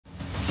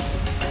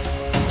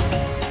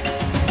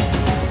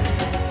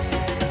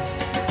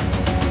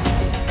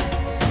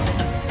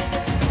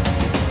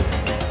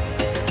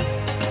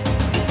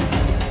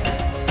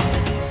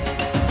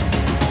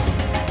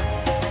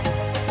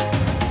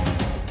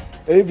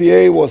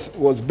AVA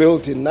was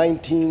built in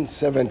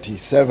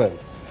 1977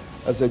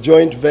 as a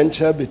joint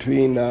venture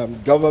between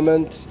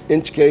government,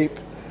 Inchcape,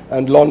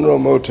 and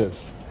Lonro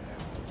Motors.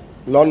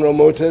 Lonro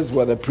Motors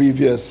were the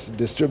previous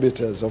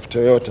distributors of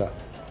Toyota.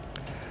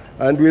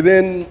 And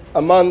within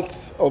a month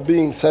of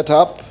being set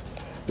up,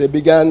 they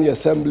began the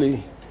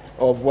assembly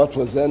of what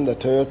was then the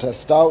Toyota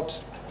Stout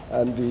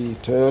and the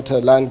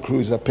Toyota Land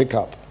Cruiser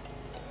pickup.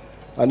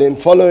 And in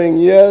following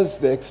years,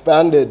 they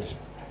expanded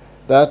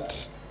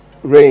that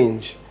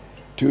range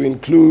to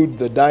include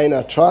the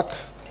Dyna truck,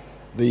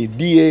 the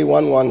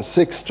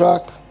DA116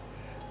 truck,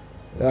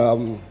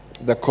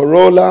 the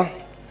Corolla,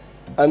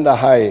 and the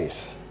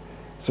Hiace.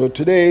 So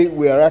today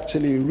we are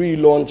actually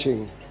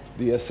relaunching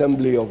the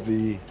assembly of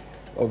the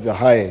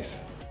Hiace.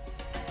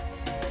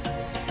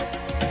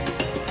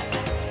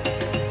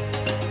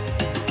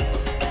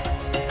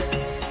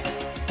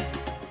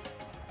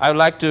 I would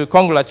like to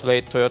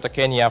congratulate Toyota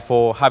Kenya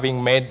for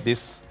having made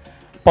this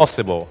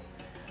possible.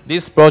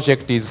 This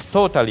project is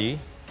totally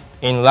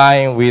in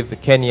line with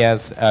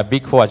Kenya's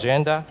Big Four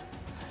agenda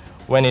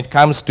when it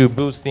comes to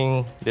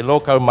boosting the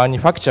local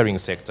manufacturing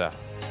sector.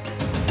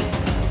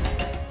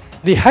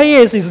 The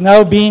Hiace is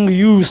now being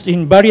used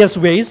in various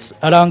ways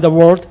around the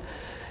world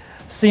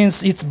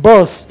since its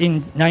birth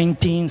in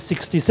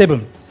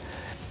 1967.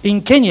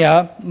 In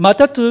Kenya,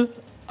 matatu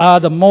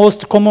are the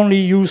most commonly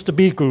used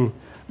vehicle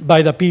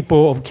by the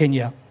people of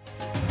Kenya.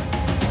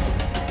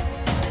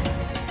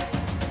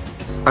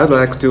 I'd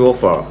like to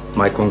offer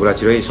my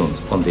congratulations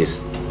on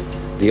this,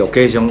 the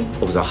occasion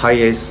of the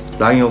Hiace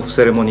line-off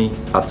ceremony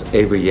at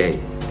AVA.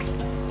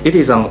 It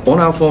is an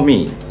honor for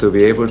me to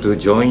be able to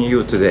join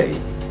you today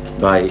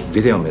by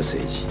video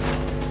message.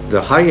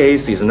 The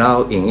Hiace is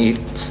now in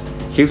its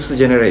 5th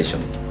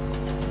generation.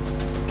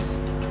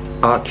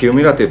 A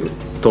cumulative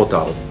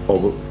total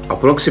of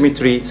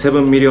approximately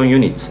 7 million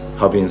units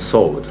have been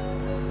sold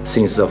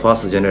since the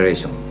first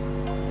generation.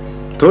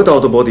 Toyota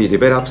Autobody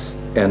develops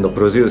and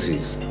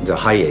produces the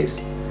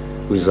Hiace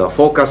with a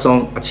focus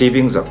on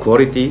achieving the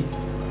quality,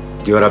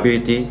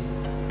 durability,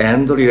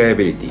 and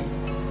reliability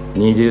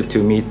needed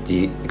to meet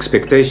the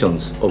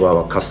expectations of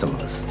our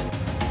customers.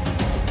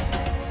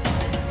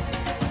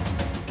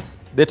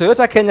 The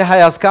Toyota Kenya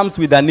Hiace comes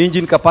with an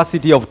engine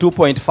capacity of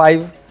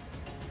 2.5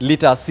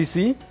 liter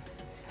cc,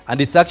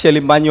 and it's actually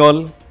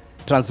manual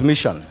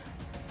transmission.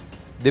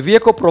 The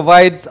vehicle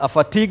provides a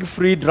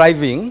fatigue-free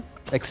driving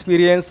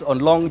experience on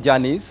long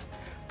journeys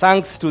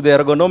thanks to the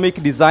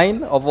ergonomic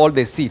design of all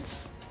the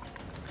seats.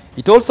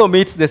 It also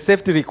meets the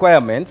safety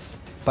requirements,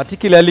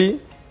 particularly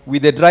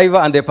with the driver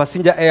and the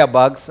passenger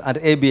airbags and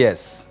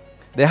ABS.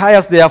 The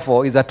Hiace,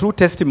 therefore, is a true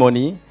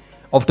testimony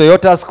of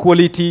Toyota's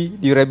quality,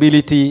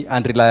 durability,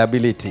 and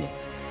reliability.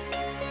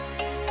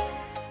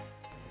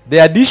 The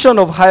addition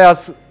of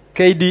Hiace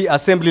CKD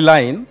assembly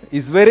line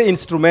is very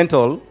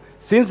instrumental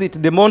since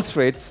it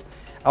demonstrates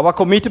our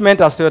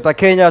commitment as Toyota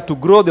Kenya to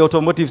grow the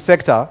automotive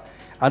sector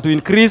and to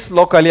increase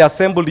locally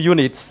assembled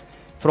units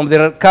from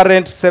the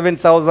current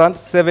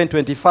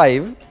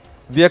 7,725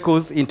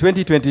 vehicles in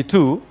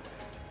 2022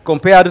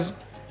 compared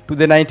to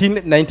the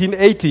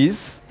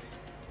 1980s,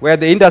 where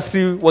the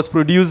industry was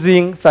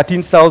producing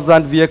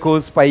 13,000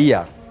 vehicles per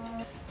year.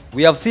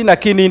 We have seen a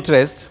keen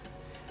interest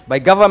by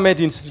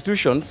government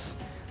institutions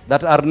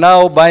that are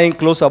now buying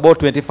close to about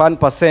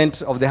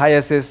 21% of the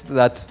Hiaces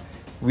that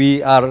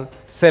we are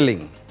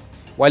selling,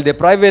 while the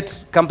private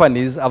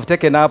companies have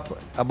taken up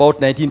about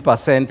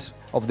 19%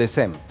 of the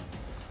same.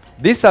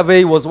 This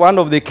survey was one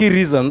of the key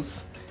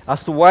reasons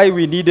as to why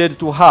we needed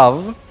to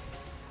have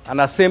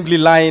an assembly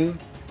line,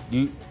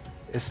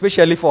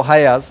 especially for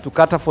Hiace, to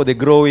cater for the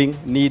growing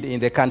need in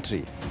the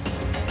country.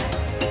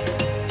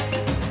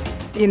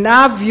 In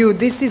our view,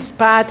 this is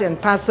part and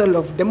parcel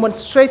of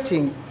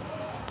demonstrating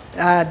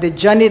the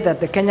journey that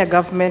the Kenya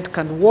government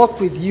can work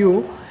with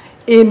you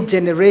in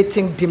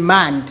generating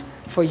demand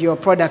for your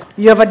product.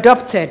 You have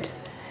adopted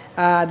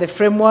the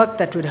framework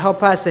that would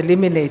help us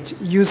eliminate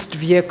used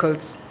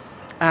vehicles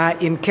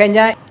in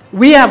Kenya.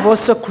 We have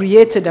also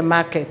created a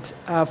market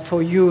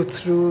for you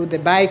through the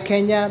Buy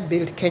Kenya,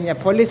 Build Kenya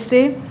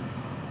policy.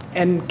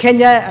 And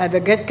Kenya,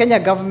 the Kenya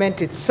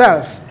government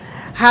itself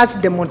has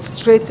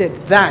demonstrated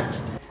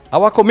that.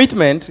 Our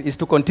commitment is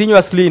to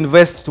continuously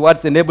invest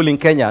towards enabling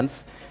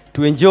Kenyans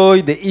to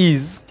enjoy the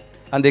ease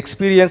and the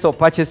experience of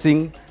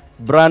purchasing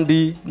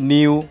brandy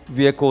new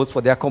vehicles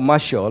for their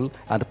commercial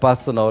and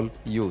personal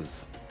use.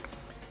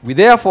 We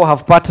therefore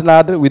have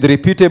partnered with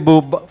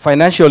reputable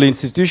financial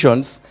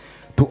institutions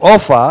to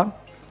offer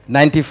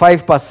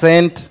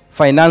 95%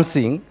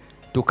 financing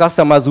to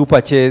customers who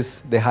purchase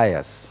the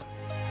Hiace.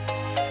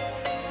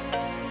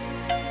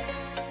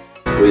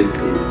 With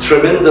the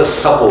tremendous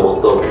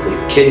support of the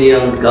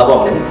Kenyan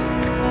government,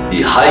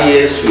 the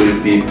Hiace will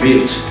be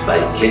built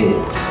by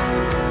Kenyans.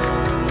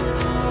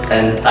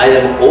 And I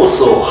am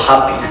also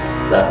happy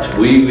that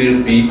we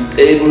will be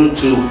able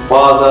to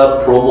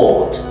further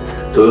promote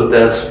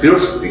Toyota's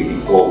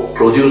philosophy of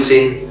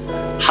producing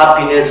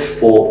happiness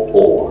for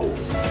all.